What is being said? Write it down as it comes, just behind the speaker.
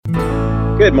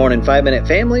Good morning, 5-Minute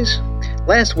Families.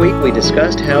 Last week we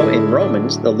discussed how in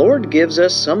Romans the Lord gives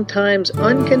us sometimes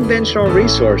unconventional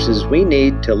resources we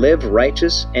need to live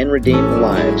righteous and redeemed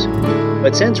lives.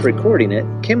 But since recording it,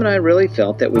 Kim and I really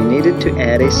felt that we needed to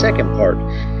add a second part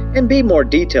and be more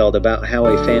detailed about how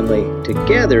a family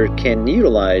together can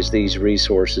utilize these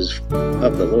resources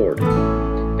of the Lord.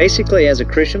 Basically, as a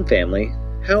Christian family,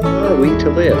 how are we to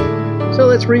live? So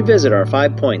let's revisit our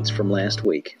 5 points from last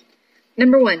week.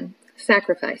 Number 1.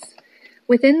 Sacrifice.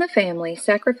 Within the family,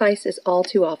 sacrifice is all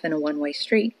too often a one-way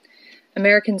street.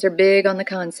 Americans are big on the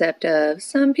concept of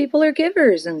some people are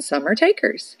givers and some are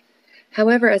takers.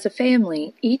 However, as a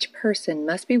family, each person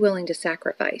must be willing to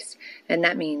sacrifice, and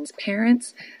that means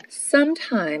parents,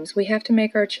 sometimes we have to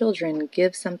make our children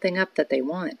give something up that they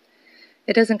want.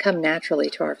 It doesn't come naturally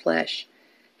to our flesh.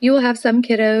 You will have some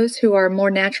kiddos who are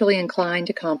more naturally inclined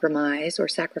to compromise or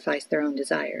sacrifice their own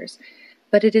desires.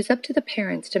 But it is up to the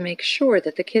parents to make sure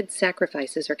that the kids'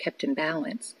 sacrifices are kept in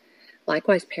balance.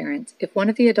 Likewise, parents, if one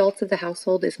of the adults of the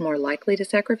household is more likely to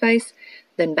sacrifice,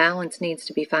 then balance needs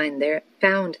to be found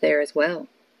there as well.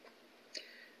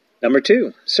 Number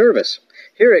 2, service.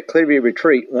 Here at Clearview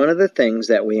Retreat, one of the things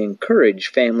that we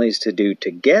encourage families to do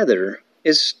together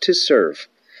is to serve.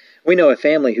 We know a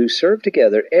family who serve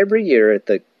together every year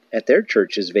at their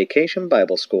church's Vacation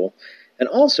Bible School and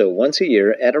also once a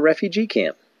year at a refugee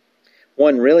camp.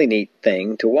 One really neat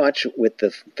thing to watch with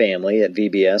the family at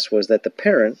VBS was that the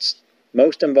parents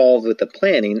most involved with the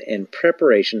planning and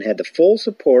preparation had the full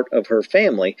support of her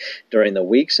family during the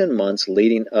weeks and months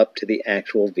leading up to the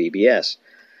actual VBS.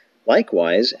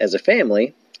 Likewise, as a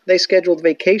family, they scheduled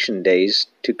vacation days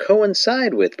to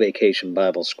coincide with Vacation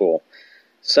Bible School.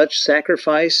 Such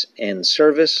sacrifice and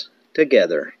service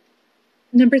together.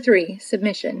 Number 3,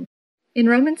 submission. In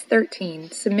Romans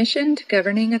 13, submission to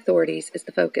governing authorities is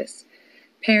the focus.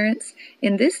 Parents,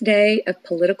 in this day of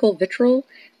political vitriol,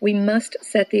 we must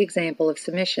set the example of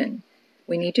submission.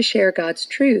 We need to share God's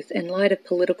truth in light of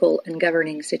political and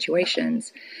governing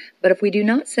situations. But if we do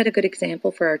not set a good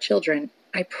example for our children,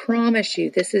 I promise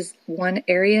you this is one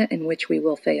area in which we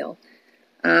will fail.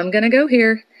 I'm going to go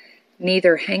here.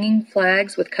 Neither hanging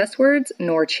flags with cuss words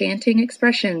nor chanting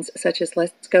expressions such as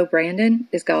 "Let's go Brandon"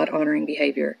 is God-honoring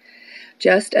behavior.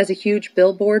 Just as a huge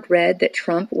billboard read that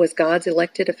Trump was God's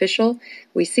elected official,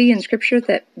 we see in Scripture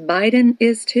that Biden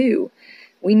is too.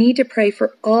 We need to pray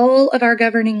for all of our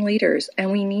governing leaders,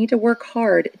 and we need to work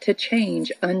hard to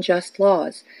change unjust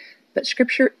laws. But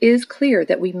Scripture is clear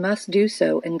that we must do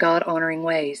so in God-honoring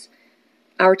ways.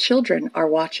 Our children are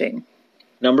watching.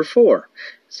 Number 4,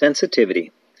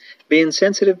 sensitivity. Being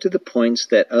sensitive to the points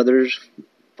that others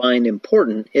find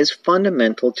important is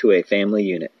fundamental to a family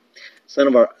unit.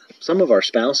 Some of our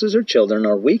spouses or children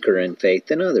are weaker in faith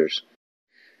than others.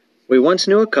 We once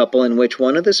knew a couple in which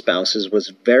one of the spouses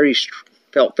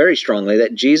felt very strongly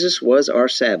that Jesus was our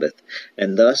Sabbath,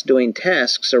 and thus doing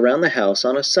tasks around the house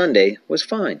on a Sunday was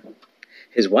fine.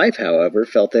 His wife, however,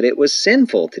 felt that it was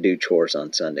sinful to do chores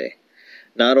on Sunday.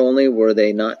 Not only were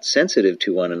they not sensitive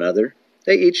to one another,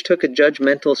 they each took a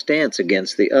judgmental stance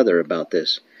against the other about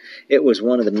this. It was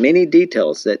one of the many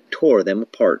details that tore them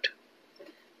apart.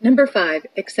 Number 5,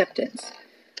 acceptance.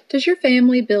 Does your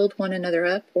family build one another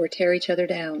up or tear each other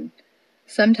down?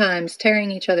 Sometimes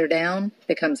tearing each other down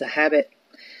becomes a habit.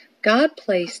 God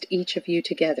placed each of you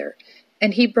together,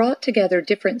 and He brought together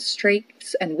different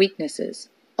strengths and weaknesses,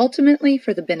 ultimately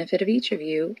for the benefit of each of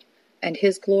you and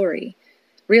His glory,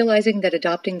 realizing that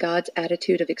adopting God's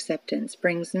attitude of acceptance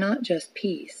brings not just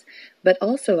peace, but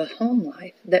also a home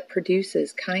life that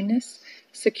produces kindness,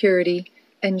 security,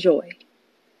 and joy.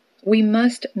 We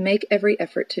must make every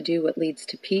effort to do what leads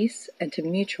to peace and to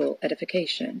mutual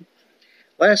edification.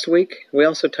 Last week, we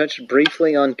also touched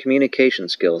briefly on communication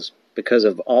skills because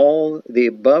of all the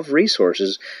above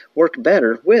resources work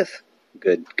better with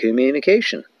good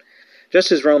communication.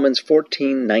 Just as Romans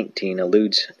 14:19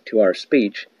 alludes to our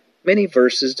speech, many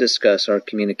verses discuss our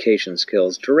communication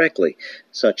skills directly,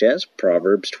 such as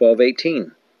Proverbs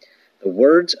 12:18. The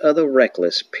words of the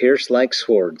reckless pierce like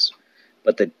swords,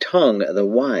 but the tongue of the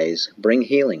wise bring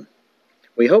healing.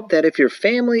 We hope that if your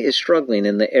family is struggling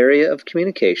in the area of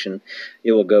communication,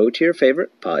 you will go to your favorite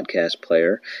podcast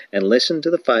player and listen to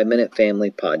the 5-Minute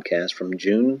Family podcast from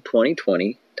June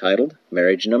 2020 titled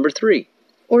Marriage Number 3.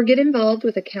 Or get involved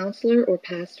with a counselor or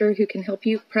pastor who can help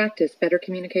you practice better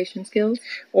communication skills.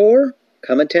 Or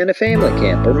come attend a family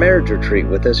camp or marriage retreat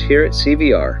with us here at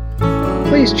CVR.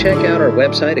 Please check out our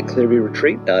website at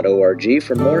clearviewretreat.org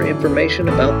for more information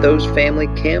about those family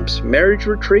camps, marriage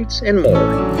retreats, and more.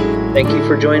 Thank you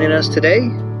for joining us today,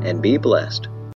 and be blessed.